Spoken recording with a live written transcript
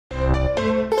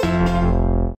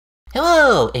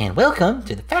Hello, and welcome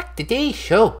to the Fact Today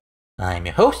show. I'm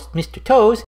your host, Mr.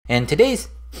 Toes, and today's...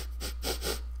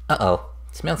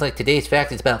 smells like today's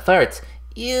fact is about farts.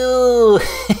 Ew!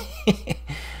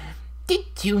 Did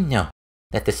you know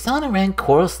that the Sonoran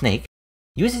Coral Snake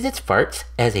uses its farts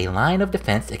as a line of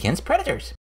defense against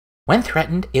predators? When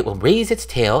threatened, it will raise its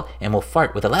tail and will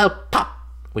fart with a loud pop,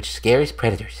 which scares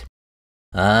predators.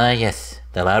 Yes,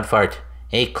 the loud fart,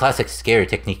 a classic scare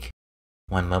technique.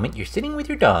 One moment you're sitting with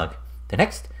your dog, the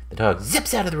next, the dog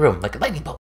zips out of the room like a lightning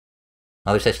bolt.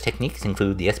 Other such techniques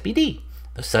include the SBD,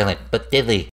 the silent but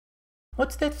deadly.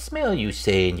 What's that smell you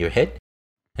say in your head?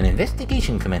 An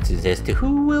investigation commences as to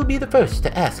who will be the first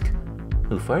to ask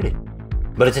who farted.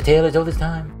 But it's a tale as old as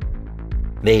time.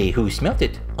 They who smelt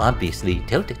it obviously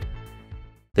told it.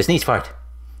 The sneeze fart,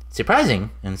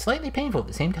 surprising and slightly painful at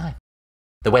the same time.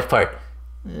 The wet fart,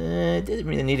 doesn't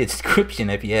really need a description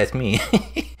if you ask me.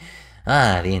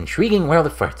 The intriguing world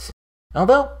of farts.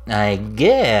 Although, I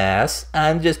guess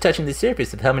I'm just touching the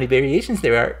surface of how many variations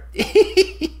there are.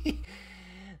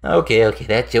 Okay,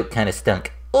 that joke kind of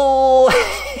stunk. Oh!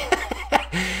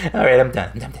 Alright, I'm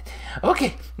done.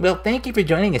 Okay, well, thank you for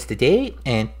joining us today,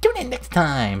 and tune in next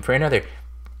time for another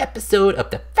episode of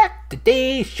the Fact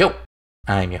Today show.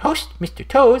 I'm your host, Mr.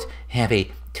 Toes. Have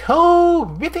a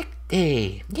Toooe-rific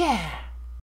day. Yeah!